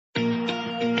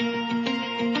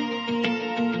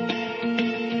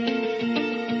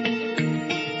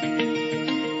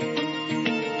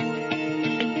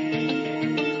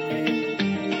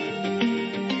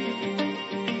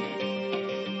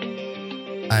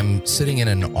I'm sitting in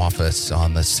an office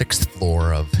on the 6th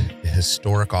floor of a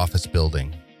historic office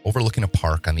building overlooking a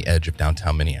park on the edge of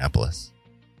downtown Minneapolis.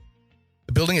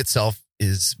 The building itself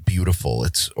is beautiful.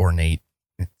 It's ornate.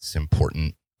 It's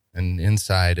important. And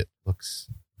inside it looks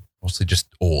mostly just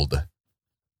old.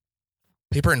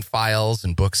 Paper and files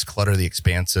and books clutter the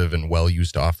expansive and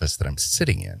well-used office that I'm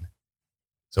sitting in.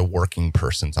 It's a working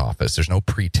person's office. There's no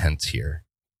pretense here.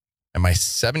 And my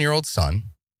 7-year-old son,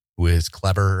 who is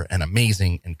clever and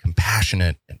amazing and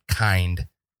compassionate and kind,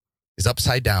 is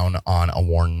upside down on a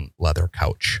worn leather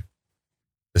couch.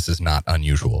 This is not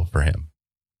unusual for him.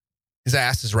 His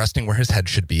ass is resting where his head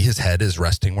should be. His head is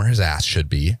resting where his ass should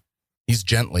be. He's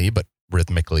gently but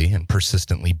rhythmically and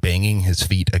persistently banging his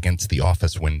feet against the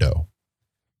office window.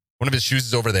 One of his shoes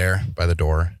is over there by the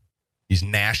door. He's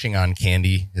gnashing on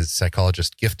candy. His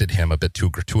psychologist gifted him a bit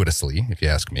too gratuitously, if you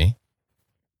ask me.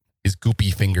 His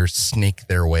goopy fingers snake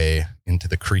their way into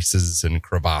the creases and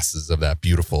crevasses of that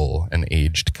beautiful and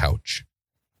aged couch.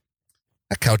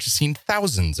 That couch has seen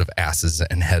thousands of asses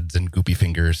and heads and goopy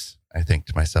fingers, I think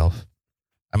to myself.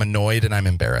 I'm annoyed and I'm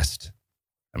embarrassed.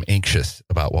 I'm anxious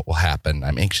about what will happen.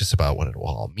 I'm anxious about what it will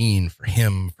all mean for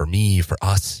him, for me, for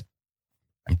us.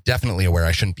 I'm definitely aware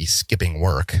I shouldn't be skipping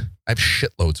work. I have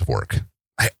shitloads of work.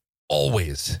 I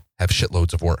always have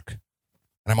shitloads of work.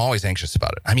 And I'm always anxious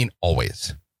about it. I mean,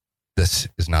 always. This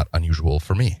is not unusual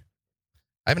for me.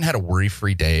 I haven't had a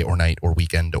worry-free day or night or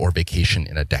weekend or vacation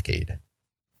in a decade.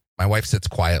 My wife sits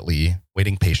quietly,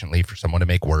 waiting patiently for someone to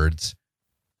make words.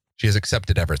 She has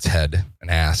accepted Everett's head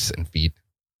and ass and feet.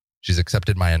 She's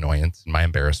accepted my annoyance and my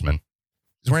embarrassment.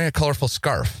 She's wearing a colorful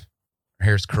scarf. Her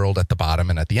hair's curled at the bottom,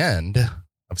 and at the end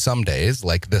of some days,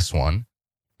 like this one,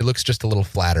 it looks just a little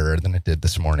flatter than it did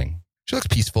this morning. She looks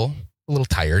peaceful, a little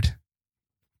tired.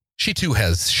 She too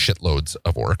has shitloads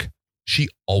of work. She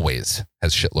always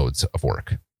has shitloads of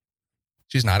work.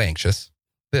 She's not anxious.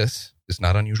 This is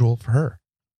not unusual for her.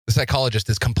 The psychologist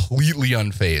is completely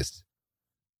unfazed.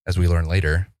 As we learn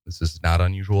later, this is not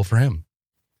unusual for him.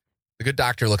 The good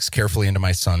doctor looks carefully into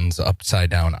my son's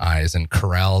upside-down eyes and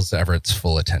corrals Everett's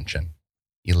full attention.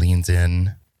 He leans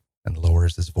in and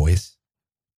lowers his voice,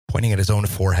 pointing at his own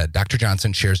forehead. Dr.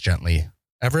 Johnson shares gently,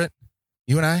 "Everett,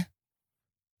 you and I,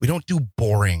 we don't do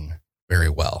boring very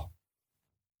well.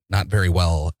 Not very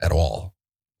well at all."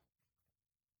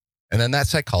 And then that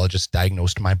psychologist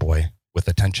diagnosed my boy with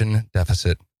attention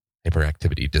deficit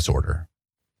hyperactivity disorder.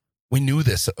 We knew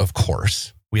this, of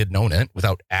course. We had known it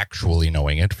without actually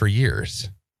knowing it for years.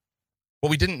 What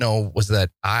we didn't know was that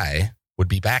I would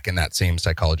be back in that same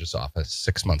psychologist's office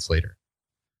 6 months later.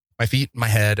 My feet, my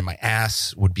head, and my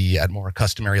ass would be at more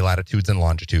customary latitudes and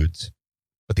longitudes,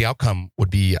 but the outcome would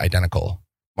be identical.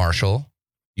 Marshall,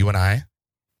 you and I,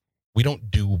 we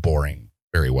don't do boring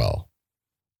very well.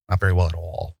 Not very well at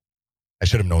all. I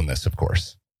should have known this, of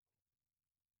course.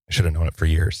 I should have known it for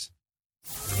years.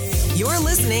 You're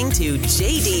listening to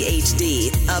JDHD,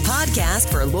 a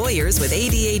podcast for lawyers with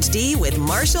ADHD with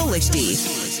Marshall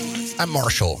Lichty. I'm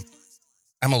Marshall.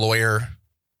 I'm a lawyer,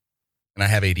 and I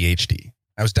have ADHD.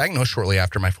 I was diagnosed shortly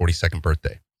after my 42nd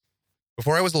birthday.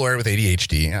 Before I was a lawyer with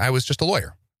ADHD, I was just a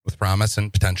lawyer with promise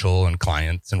and potential and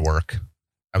clients and work.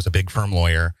 I was a big firm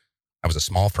lawyer. I was a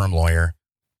small firm lawyer.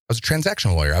 I was a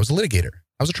transactional lawyer. I was a litigator.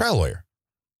 I was a trial lawyer.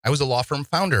 I was a law firm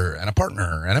founder and a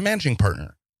partner and a managing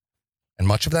partner. And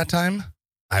much of that time,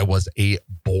 I was a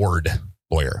bored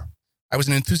lawyer. I was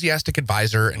an enthusiastic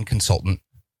advisor and consultant.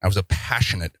 I was a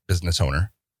passionate business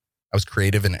owner. I was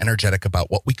creative and energetic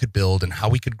about what we could build and how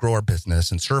we could grow our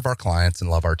business and serve our clients and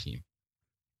love our team.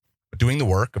 But doing the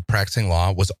work of practicing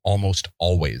law was almost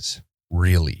always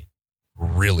really,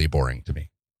 really boring to me.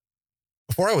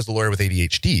 Before I was a lawyer with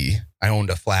ADHD, I owned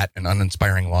a flat and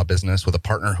uninspiring law business with a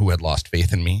partner who had lost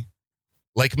faith in me.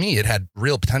 Like me, it had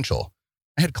real potential.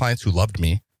 I had clients who loved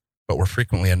me, but were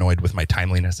frequently annoyed with my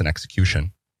timeliness and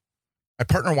execution. My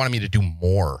partner wanted me to do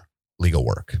more legal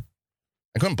work.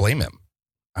 I couldn't blame him.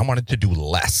 I wanted to do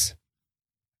less.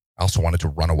 I also wanted to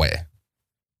run away.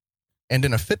 And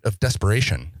in a fit of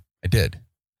desperation, I did.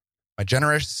 My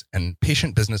generous and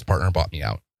patient business partner bought me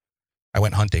out. I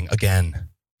went hunting again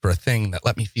for a thing that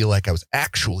let me feel like I was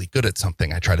actually good at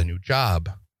something. I tried a new job.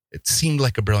 It seemed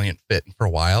like a brilliant fit, and for a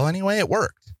while anyway, it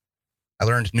worked. I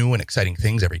learned new and exciting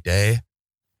things every day,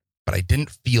 but I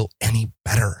didn't feel any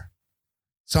better.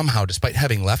 Somehow, despite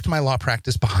having left my law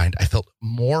practice behind, I felt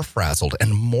more frazzled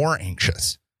and more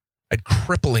anxious. I had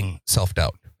crippling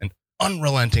self-doubt and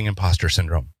unrelenting imposter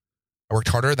syndrome. I worked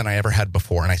harder than I ever had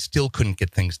before, and I still couldn't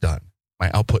get things done. My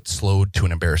output slowed to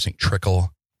an embarrassing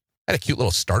trickle. I had a cute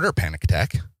little starter panic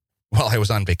attack while I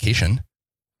was on vacation.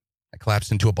 I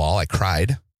collapsed into a ball. I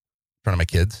cried in front of my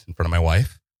kids, in front of my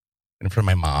wife. in front of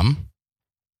my mom.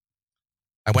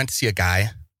 I went to see a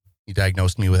guy. He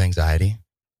diagnosed me with anxiety.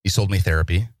 He sold me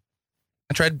therapy.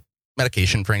 I tried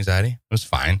medication for anxiety. It was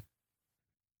fine.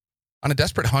 On a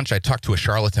desperate hunch, I talked to a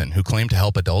charlatan who claimed to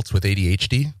help adults with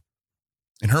ADHD.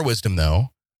 In her wisdom, though,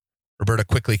 Roberta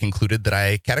quickly concluded that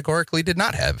I categorically did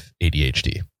not have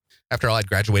ADHD. After all, I'd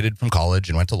graduated from college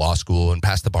and went to law school and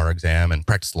passed the bar exam and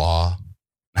practiced law.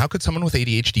 How could someone with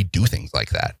ADHD do things like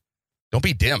that? Don't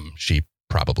be dim, she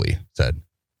probably said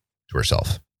to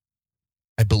herself.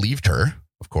 I believed her,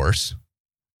 of course.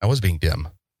 I was being dim.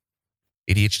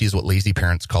 ADHD is what lazy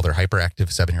parents call their hyperactive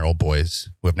 7-year-old boys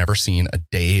who have never seen a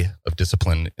day of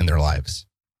discipline in their lives.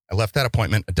 I left that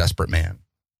appointment a desperate man.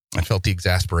 I felt the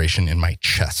exasperation in my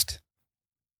chest.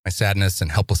 My sadness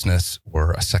and helplessness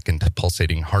were a second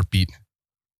pulsating heartbeat,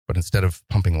 but instead of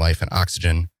pumping life and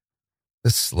oxygen,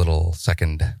 this little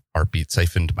second heartbeat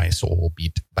siphoned my soul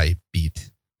beat by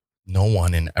beat. No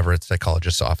one in Everett's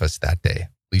psychologist's office that day,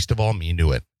 least of all me,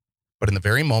 knew it. But in the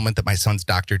very moment that my son's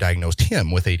doctor diagnosed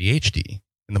him with ADHD,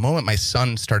 in the moment my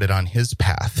son started on his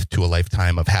path to a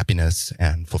lifetime of happiness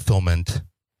and fulfillment,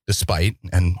 despite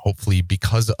and hopefully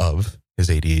because of his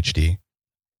ADHD,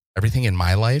 everything in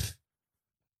my life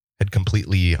had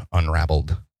completely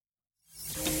unraveled.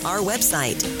 Our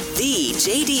website,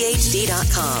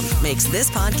 thejdhd.com, makes this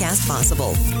podcast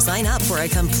possible. Sign up for a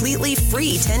completely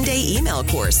free 10-day email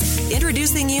course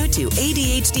introducing you to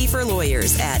ADHD for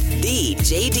lawyers at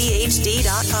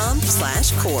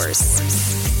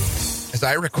thejdhd.com/course. As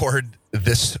I record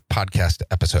this podcast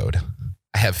episode,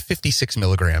 I have 56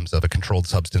 milligrams of a controlled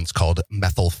substance called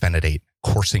methylphenidate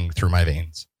coursing through my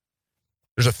veins.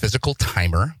 There's a physical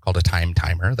timer called a time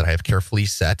timer that I have carefully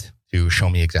set to show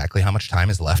me exactly how much time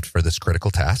is left for this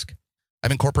critical task.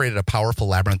 I've incorporated a powerful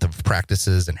labyrinth of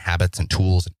practices and habits and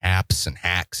tools and apps and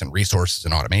hacks and resources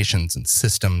and automations and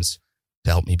systems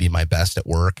to help me be my best at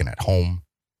work and at home.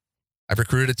 I've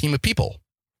recruited a team of people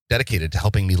dedicated to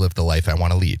helping me live the life I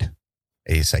want to lead.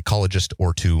 A psychologist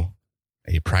or two,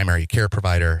 a primary care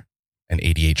provider, an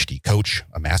ADHD coach,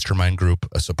 a mastermind group,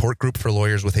 a support group for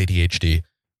lawyers with ADHD,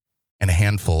 and a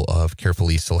handful of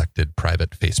carefully selected private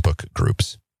Facebook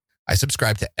groups. I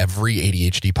subscribe to every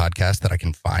ADHD podcast that I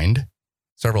can find,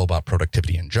 several about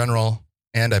productivity in general,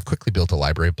 and I've quickly built a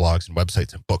library of blogs and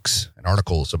websites and books and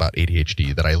articles about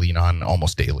ADHD that I lean on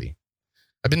almost daily.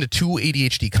 I've been to 2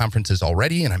 ADHD conferences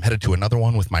already, and I'm headed to another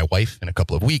one with my wife in a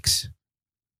couple of weeks.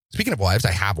 Speaking of wives,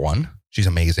 I have one. She's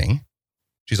amazing.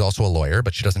 She's also a lawyer,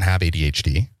 but she doesn't have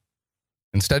ADHD.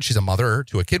 Instead, she's a mother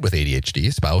to a kid with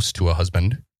ADHD, spouse to a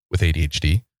husband with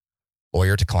ADHD,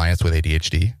 lawyer to clients with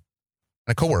ADHD,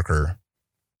 and a coworker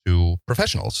to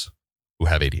professionals who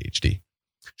have ADHD.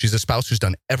 She's a spouse who's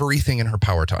done everything in her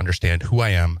power to understand who I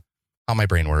am, how my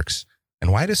brain works,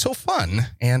 and why it is so fun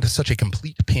and such a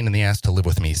complete pain in the ass to live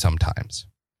with me sometimes.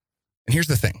 And here's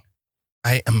the thing.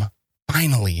 I am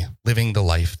finally living the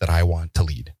life that I want to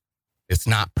lead. It's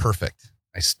not perfect.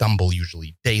 I stumble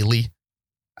usually daily.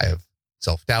 I have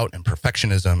self-doubt and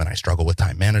perfectionism, and I struggle with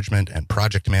time management and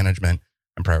project management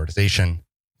and prioritization,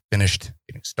 finished,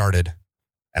 getting started,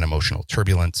 and emotional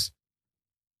turbulence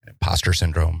and imposter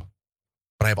syndrome.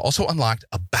 But I've also unlocked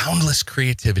a boundless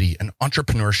creativity and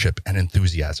entrepreneurship and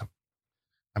enthusiasm.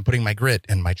 I'm putting my grit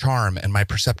and my charm and my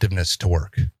perceptiveness to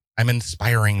work. I'm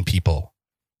inspiring people,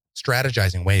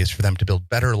 strategizing ways for them to build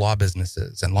better law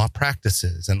businesses and law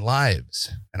practices and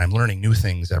lives. And I'm learning new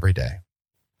things every day.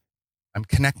 I'm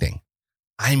connecting.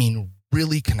 I mean,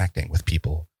 really connecting with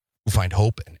people who find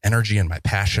hope and energy in my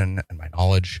passion and my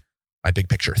knowledge, my big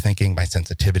picture thinking, my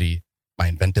sensitivity, my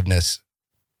inventiveness,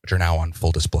 which are now on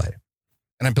full display.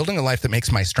 And I'm building a life that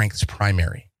makes my strengths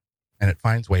primary, and it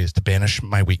finds ways to banish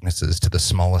my weaknesses to the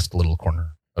smallest little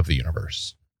corner of the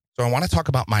universe. So I want to talk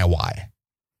about my why.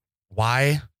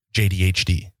 Why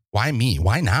JDHD? Why me?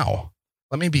 Why now?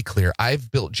 Let me be clear.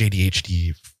 I've built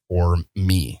JDHD for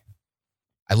me.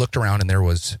 I looked around and there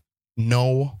was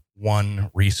no one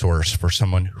resource for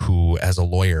someone who, as a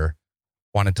lawyer,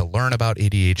 wanted to learn about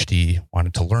ADHD,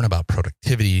 wanted to learn about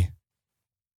productivity,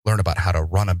 learn about how to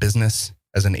run a business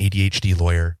as an ADHD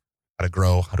lawyer, how to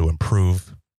grow, how to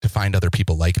improve, to find other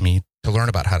people like me, to learn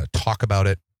about how to talk about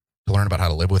it, to learn about how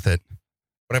to live with it.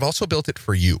 But I've also built it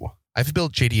for you. I've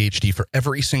built JDHD for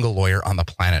every single lawyer on the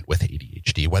planet with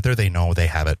ADHD, whether they know they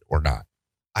have it or not.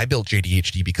 I built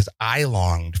JDHD because I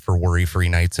longed for worry-free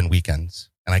nights and weekends,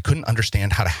 and I couldn't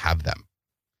understand how to have them.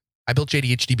 I built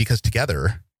JDHD because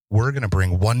together, we're going to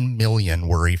bring 1 million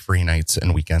worry-free nights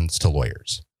and weekends to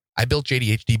lawyers. I built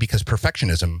JDHD because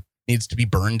perfectionism needs to be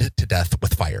burned to death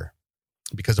with fire,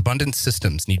 because abundant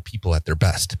systems need people at their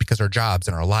best, because our jobs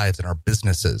and our lives and our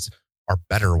businesses are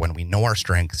better when we know our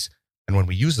strengths And when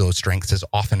we use those strengths as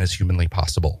often as humanly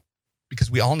possible,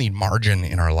 because we all need margin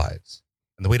in our lives.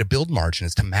 And the way to build margin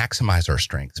is to maximize our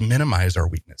strengths, minimize our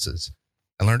weaknesses,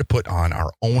 and learn to put on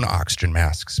our own oxygen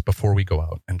masks before we go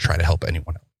out and try to help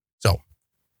anyone else. So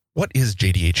what is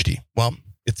JDHD? Well,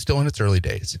 it's still in its early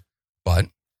days, but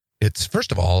it's,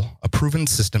 first of all, a proven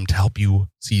system to help you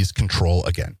seize control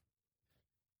again.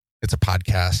 It's a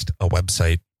podcast, a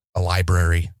website, a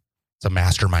library. It's a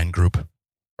mastermind group,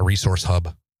 a resource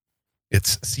hub.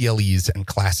 It's CLEs and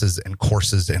classes and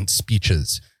courses and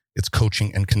speeches. It's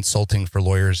coaching and consulting for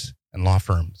lawyers and law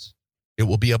firms. It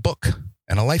will be a book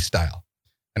and a lifestyle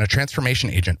and a transformation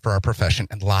agent for our profession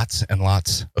and lots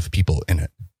of people in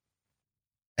it.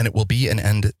 And it will be an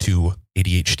end to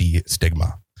ADHD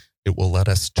stigma. It will let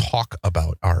us talk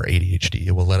about our ADHD.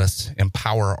 It will let us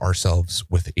empower ourselves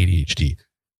with ADHD.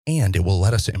 And it will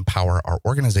let us empower our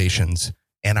organizations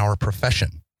and our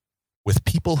profession with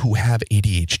people who have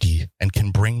ADHD and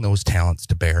can bring those talents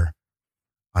to bear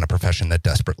on a profession that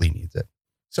desperately needs it.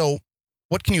 So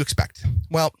what can you expect?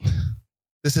 Well,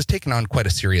 this has taken on quite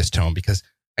a serious tone because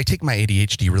I take my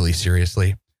ADHD really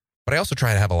seriously, but I also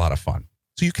try to have a lot of fun.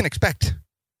 So you can expect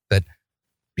that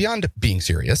beyond being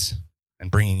serious and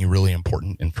bringing you really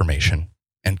important information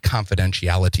and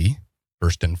confidentiality,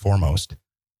 first and foremost,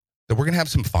 that we're going to have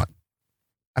some fun.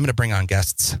 I'm going to bring on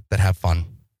guests that have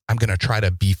fun. I'm going to try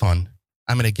to be fun.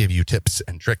 I'm going to give you tips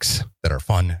and tricks that are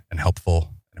fun and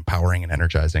helpful and empowering and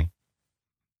energizing.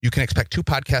 You can expect 2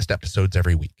 podcast episodes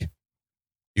every week.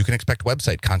 You can expect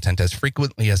website content as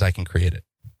frequently as I can create it,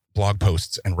 blog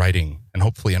posts and writing, and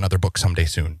hopefully another book someday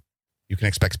soon. You can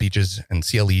expect speeches and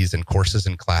CLEs and courses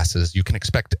and classes. You can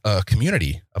expect a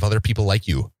community of other people like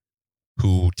you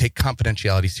who take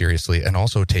confidentiality seriously and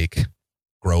also take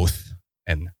growth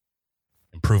and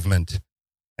improvement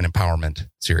and empowerment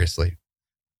seriously.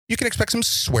 You can expect some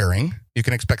swearing. You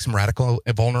can expect some radical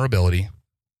vulnerability.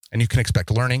 And you can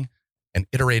expect learning and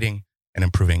iterating and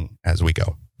improving as we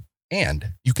go.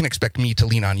 And you can expect me to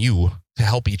lean on you to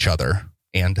help each other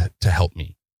and to help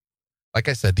me. Like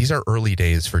I said, these are early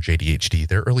days for JDHD.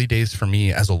 They're early days for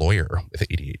me as a lawyer with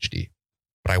ADHD.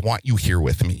 But I want you here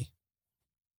with me.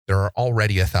 There are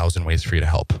already 1,000 ways for you to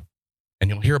help. And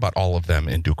you'll hear about all of them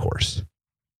in due course.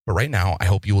 But right now, I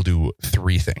hope you will do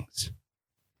 3 things.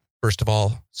 First of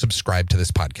all, subscribe to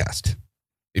this podcast.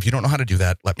 If you don't know how to do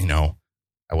that, let me know.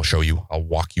 I will show you. I'll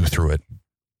walk you through it.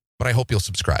 But I hope you'll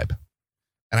subscribe.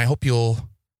 And I hope you'll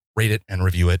rate it and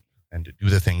review it and do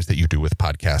the things that you do with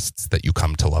podcasts that you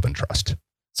come to love and trust.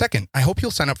 Second, I hope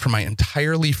you'll sign up for my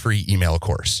entirely free email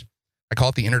course. I call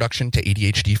it the Introduction to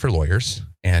ADHD for Lawyers,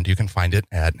 and you can find it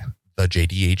at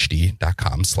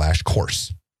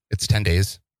thejdhd.com/course. It's 10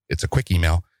 days. It's a quick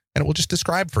email, and it will just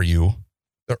describe for you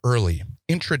the early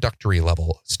introductory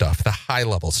level stuff, the high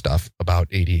level stuff about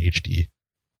ADHD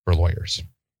for lawyers.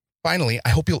 Finally, I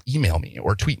hope you'll email me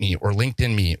or tweet me or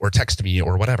LinkedIn me or text me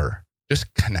or whatever.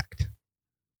 Just connect.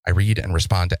 I read and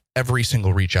respond to every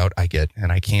single reach out I get,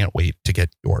 and I can't wait to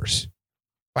get yours.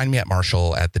 Find me at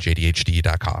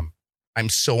marshall@thejdhd.com. I'm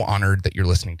so honored that you're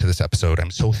listening to this episode.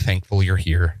 I'm so thankful you're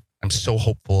here. I'm so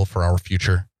hopeful for our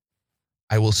future.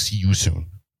 I will see you soon.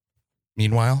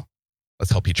 Meanwhile,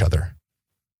 let's help each other.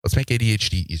 Let's make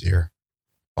ADHD easier.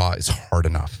 Law is hard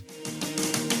enough.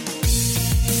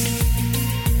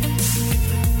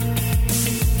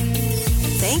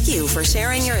 Thank you for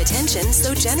sharing your attention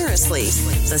so generously.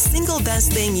 The single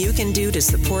best thing you can do to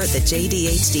support the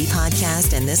JDHD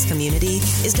podcast and this community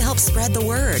is to help spread the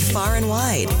word far and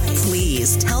wide.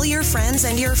 Please tell your friends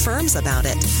and your firms about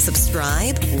it.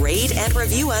 Subscribe, rate, and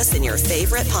review us in your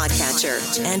favorite podcatcher.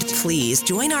 And please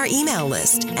join our email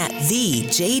list at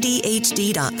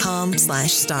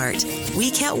thejdhd.com/start. We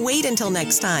can't wait until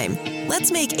next time.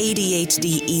 Let's make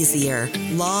ADHD easier.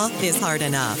 Law is hard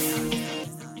enough.